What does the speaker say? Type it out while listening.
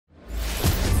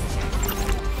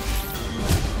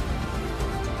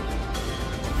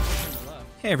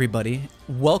Hey everybody,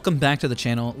 welcome back to the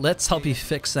channel. Let's help you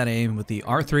fix that aim with the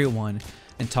R301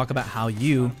 and talk about how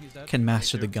you can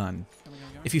master the gun.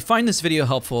 If you find this video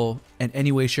helpful in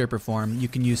any way, shape, or form, you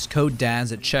can use code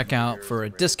Dazs at checkout for a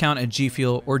discount at G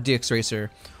Fuel or DX Racer,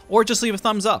 or just leave a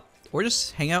thumbs up, or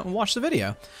just hang out and watch the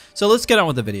video. So let's get on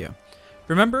with the video.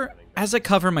 Remember, as I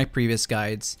cover my previous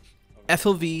guides,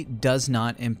 FOV does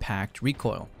not impact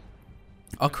recoil.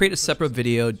 I'll create a separate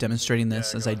video demonstrating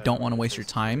this as I don't want to waste your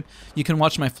time. You can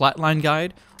watch my flatline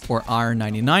guide or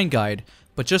R99 guide,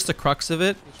 but just the crux of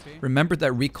it, remember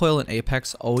that recoil in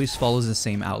Apex always follows the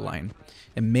same outline.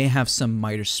 It may have some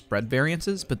minor spread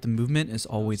variances, but the movement is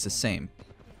always the same.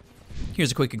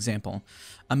 Here's a quick example.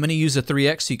 I'm going to use a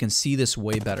 3x so you can see this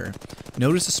way better.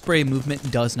 Notice the spray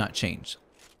movement does not change.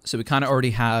 So we kind of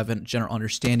already have a general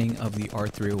understanding of the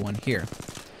R301 here.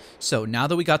 So now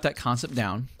that we got that concept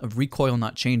down of recoil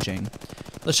not changing,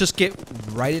 let's just get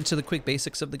right into the quick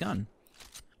basics of the gun.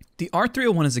 The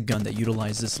R301 is a gun that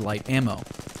utilizes light ammo.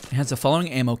 It has the following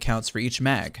ammo counts for each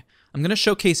mag. I'm going to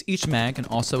showcase each mag and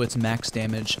also its max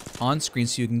damage on screen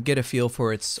so you can get a feel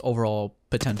for its overall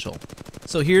potential.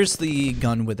 So here's the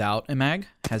gun without a mag,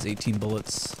 it has 18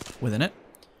 bullets within it.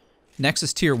 Next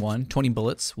is tier 1, 20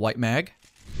 bullets, white mag.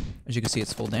 As you can see,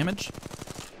 it's full damage.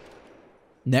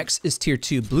 Next is tier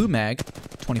 2 blue mag,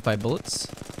 25 bullets.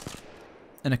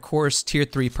 And of course, tier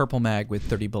 3 purple mag with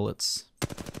 30 bullets.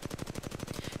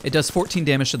 It does 14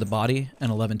 damage to the body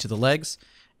and 11 to the legs,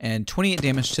 and 28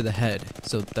 damage to the head.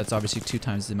 So that's obviously 2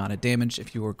 times the amount of damage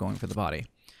if you were going for the body.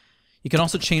 You can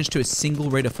also change to a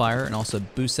single rate of fire and also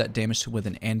boost that damage with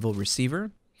an anvil receiver.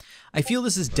 I feel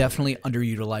this is definitely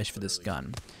underutilized for this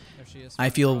gun. I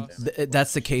feel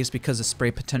that's the case because the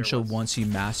spray potential, once you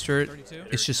master it,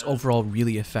 it's just overall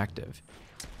really effective.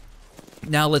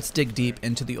 Now let's dig deep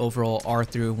into the overall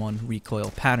R301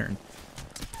 recoil pattern.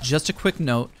 Just a quick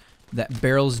note that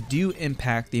barrels do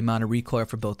impact the amount of recoil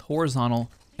for both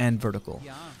horizontal and vertical.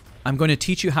 I'm going to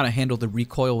teach you how to handle the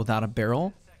recoil without a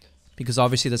barrel because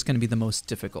obviously that's going to be the most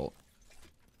difficult.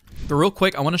 But real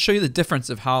quick, I want to show you the difference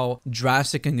of how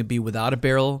drastic it can be without a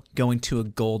barrel going to a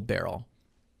gold barrel.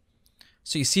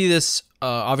 So you see this,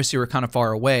 obviously we're kind of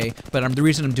far away, but the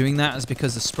reason I'm doing that is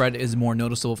because the spread is more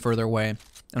noticeable further away.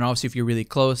 And obviously if you're really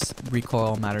close,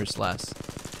 recoil matters less.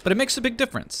 But it makes a big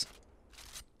difference.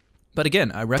 But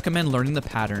again, I recommend learning the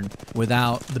pattern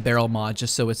without the barrel mod,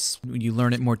 just so you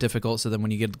learn it more difficult, so then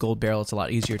when you get the gold barrel, it's a lot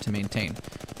easier to maintain.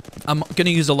 I'm going to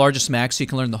use the largest mag so you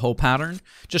can learn the whole pattern.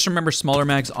 Just remember, smaller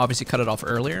mags obviously cut it off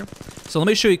earlier. So let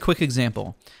me show you a quick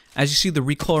example. As you see, the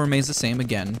recoil remains the same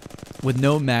again, with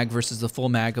no mag versus the full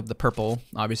mag of the purple,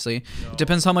 obviously. It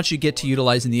depends how much you get to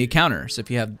utilize in the encounter. So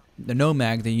if you have the no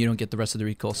mag, then you don't get the rest of the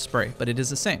recoil spray, but it is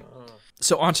the same.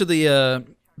 So onto the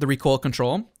recoil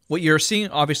control. What you're seeing,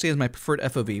 obviously, is my preferred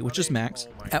FOV, which is max,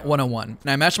 at 101.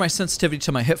 Now, I match my sensitivity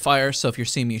to my hip fire, so if you're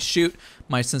seeing me shoot,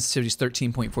 my sensitivity is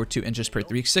 13.42 inches per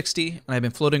 360, and I've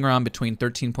been floating around between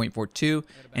 13.42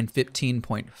 and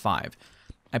 15.5.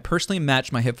 I personally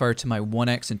match my hip fire to my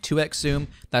 1x and 2x zoom.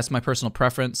 That's my personal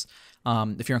preference.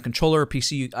 If you're on controller or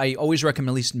PC, I always recommend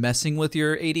at least messing with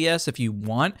your ADS if you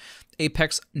want.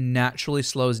 Apex naturally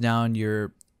slows down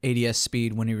your ADS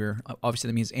speed when you're, obviously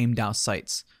that means aimed down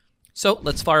sights. So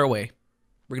let's fire away.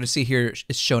 We're going to see here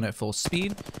it's shown at full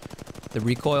speed, the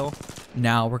recoil.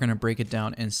 Now we're going to break it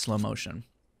down in slow motion.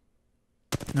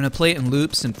 I'm going to play it in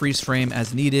loops and freeze frame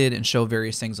as needed and show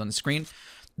various things on the screen.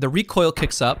 The recoil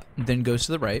kicks up, then goes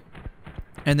to the right,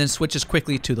 and then switches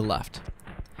quickly to the left.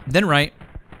 Then right,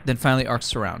 then finally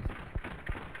arcs around.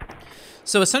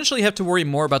 So essentially you have to worry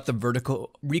more about the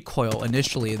vertical recoil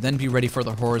initially, then be ready for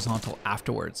the horizontal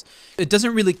afterwards. It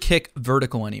doesn't really kick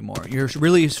vertical anymore. You're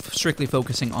really strictly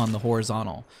focusing on the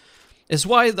horizontal. It's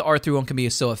why the R301 can be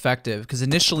so effective, because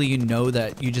initially you know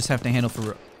that you just have to handle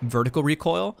for vertical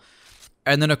recoil.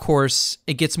 And then of course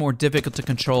it gets more difficult to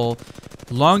control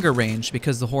longer range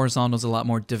because the horizontal is a lot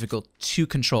more difficult to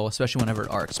control, especially whenever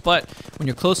it arcs. But when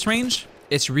you're close range,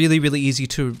 it's really, really easy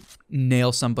to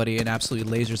nail somebody and absolutely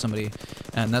laser somebody.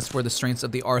 And that's where the strengths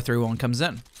of the R301 comes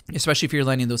in, especially if you're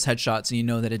landing those headshots and you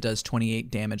know that it does 28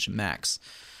 damage max.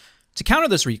 To counter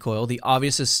this recoil, the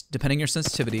obvious is, depending on your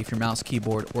sensitivity, if your mouse,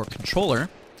 keyboard, or controller,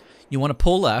 you want to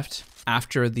pull left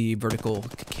after the vertical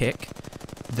kick,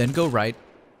 then go right,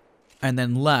 and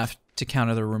then left to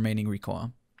counter the remaining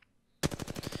recoil.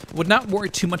 Would not worry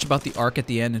too much about the arc at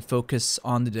the end and focus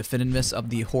on the definitiveness of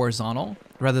the horizontal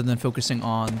rather than focusing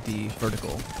on the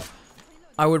vertical.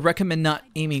 I would recommend not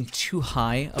aiming too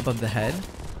high above the head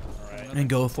and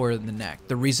go for the neck.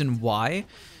 The reason why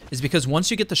is because once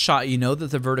you get the shot, you know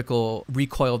that the vertical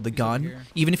recoil of the gun,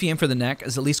 even if you aim for the neck,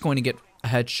 is at least going to get a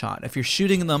headshot. If you're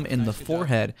shooting them in the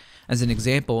forehead, as an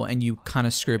example, and you kind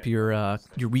of screw up your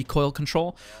recoil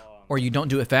control, or you don't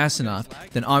do it fast enough,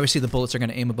 then obviously the bullets are going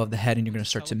to aim above the head and you're going to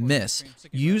start to miss.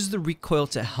 Use the recoil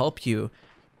to help you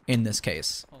in this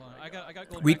case.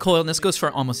 Recoil, and this goes for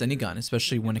almost any gun,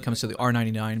 especially when it comes to the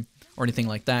R99 or anything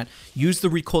like that. Use the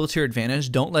recoil to your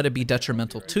advantage. Don't let it be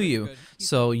detrimental to you.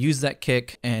 So use that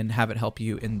kick and have it help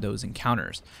you in those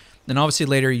encounters. Then obviously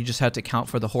later you just have to account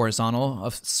for the horizontal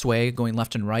of sway going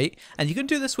left and right. And you can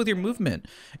do this with your movement.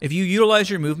 If you utilize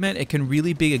your movement, it can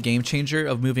really be a game changer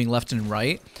of moving left and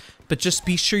right. But just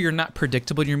be sure you're not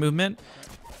predictable in your movement.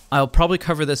 I'll probably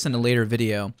cover this in a later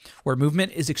video, where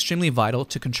movement is extremely vital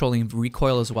to controlling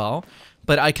recoil as well.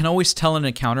 But I can always tell in an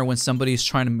encounter when somebody's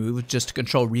trying to move just to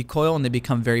control recoil and they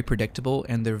become very predictable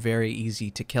and they're very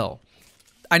easy to kill.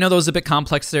 I know that was a bit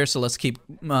complex there, so let's keep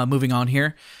moving on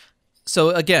here.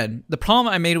 So again, the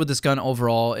problem I made with this gun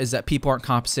overall is that people aren't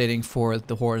compensating for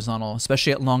the horizontal,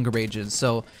 especially at longer ranges.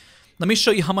 So let me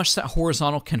show you how much that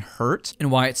horizontal can hurt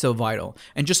and why it's so vital.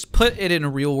 And just put it in a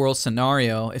real world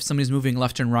scenario. If somebody's moving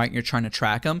left and right and you're trying to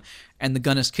track them and the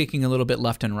gun is kicking a little bit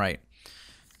left and right.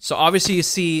 So obviously you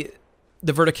see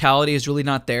the verticality is really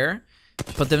not there,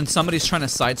 but then somebody's trying to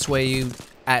side sway you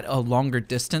at a longer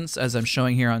distance, as I'm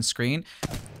showing here on screen,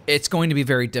 it's going to be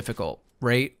very difficult,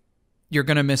 right? You're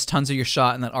going to miss tons of your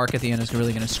shot and that arc at the end is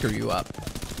really going to screw you up.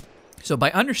 So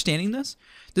by understanding this,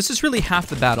 this is really half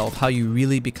the battle of how you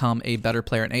really become a better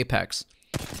player in Apex.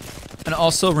 And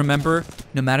also remember,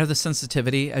 no matter the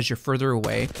sensitivity, as you're further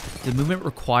away, the movement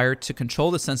required to control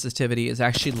the sensitivity is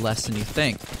actually less than you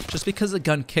think. Just because the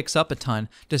gun kicks up a ton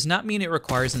does not mean it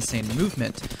requires insane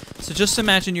movement. So just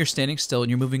imagine you're standing still and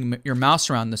you're moving your mouse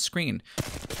around the screen.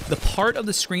 The part of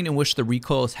the screen in which the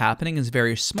recoil is happening is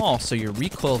very small, so your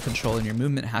recoil control and your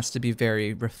movement has to be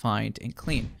very refined and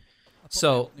clean.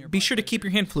 So be sure to keep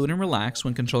your hand fluid and relaxed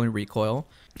when controlling recoil,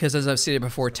 because as I've stated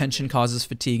before, tension causes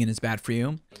fatigue and is bad for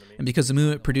you, and because the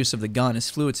movement produced of the gun is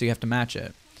fluid, so you have to match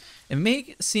it. It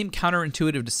may seem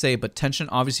counterintuitive to say, but tension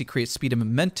obviously creates speed and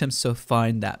momentum, so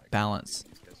find that balance.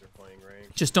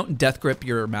 Just don't death grip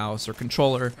your mouse or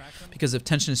controller, because if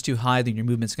tension is too high, then your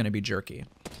movement's going to be jerky.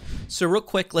 So real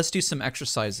quick, let's do some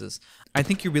exercises. I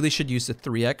think you really should use the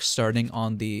 3x starting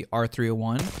on the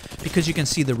R301 because you can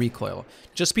see the recoil.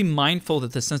 Just be mindful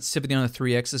that the sensitivity on the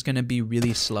 3x is going to be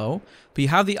really slow, but you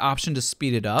have the option to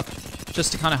speed it up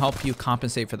just to kind of help you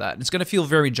compensate for that. It's going to feel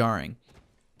very jarring.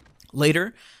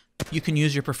 Later, you can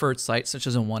use your preferred sight, such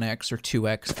as a 1x or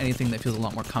 2x, anything that feels a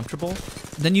lot more comfortable.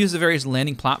 Then use the various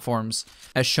landing platforms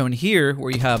as shown here,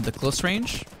 where you have the close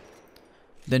range,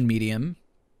 then medium,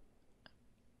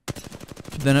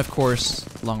 then of course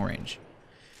long range.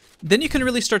 Then you can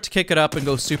really start to kick it up and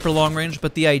go super long range,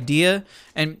 but the idea,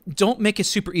 and don't make it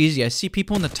super easy. I see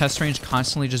people in the test range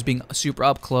constantly just being super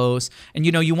up close, and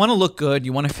you know, you want to look good,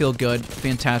 you want to feel good,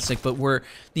 fantastic, but where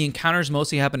the encounters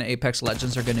mostly happen at Apex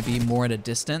Legends are going to be more at a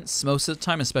distance most of the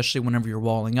time, especially whenever you're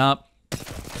walling up,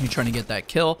 you're trying to get that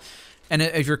kill. And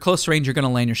if you're close range, you're going to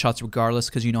land your shots regardless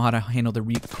because you know how to handle the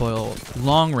recoil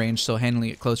long range, so handling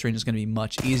it close range is going to be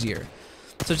much easier.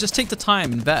 So just take the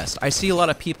time, invest. I see a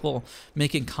lot of people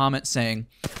making comments saying,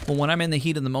 well, when I'm in the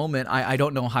heat of the moment, I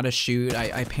don't know how to shoot,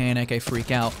 I panic, I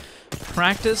freak out.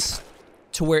 Practice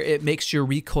to where it makes your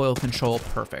recoil control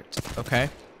perfect, okay?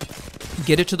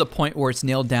 Get it to the point where it's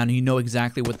nailed down and you know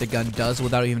exactly what the gun does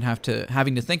without even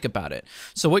having to think about it.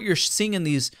 So what you're seeing in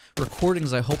these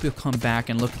recordings, I hope you'll come back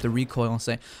and look at the recoil and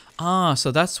say, ah,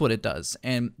 so that's what it does.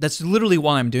 And that's literally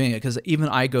why I'm doing it, because even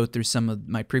I go through some of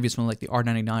my previous ones like the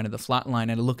R99 or the Flatline,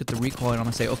 and I look at the recoil and I'm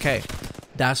going to say, okay,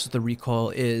 that's what the recoil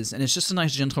is. And it's just a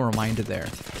nice gentle reminder there.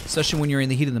 Especially when you're in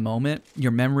the heat of the moment,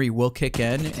 your memory will kick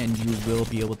in and you will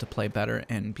be able to play better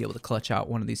and be able to clutch out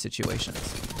one of these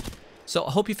situations. So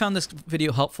I hope you found this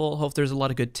video helpful. I hope there's a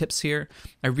lot of good tips here.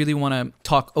 I really want to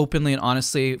talk openly and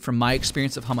honestly from my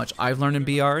experience of how much I've learned in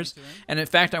BRs. And in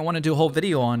fact, I want to do a whole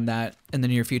video on that in the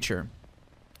near future.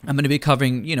 I'm going to be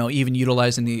covering, you know, even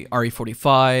utilizing the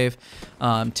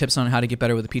RE45, tips on how to get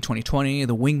better with the P2020,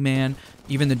 the Wingman,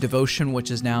 even the Devotion,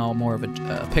 which is now more of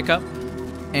a pickup,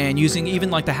 and using even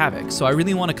like the Havoc. So I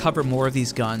really want to cover more of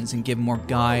these guns and give more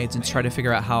guides and try to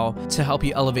figure out how to help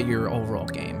you elevate your overall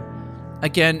game.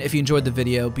 Again, if you enjoyed the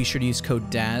video, be sure to use code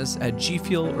Dazs at G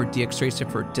Fuel or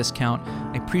DXTracer for a discount.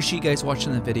 I appreciate you guys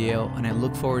watching the video, and I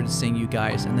look forward to seeing you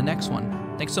guys in the next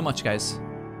one. Thanks so much, guys.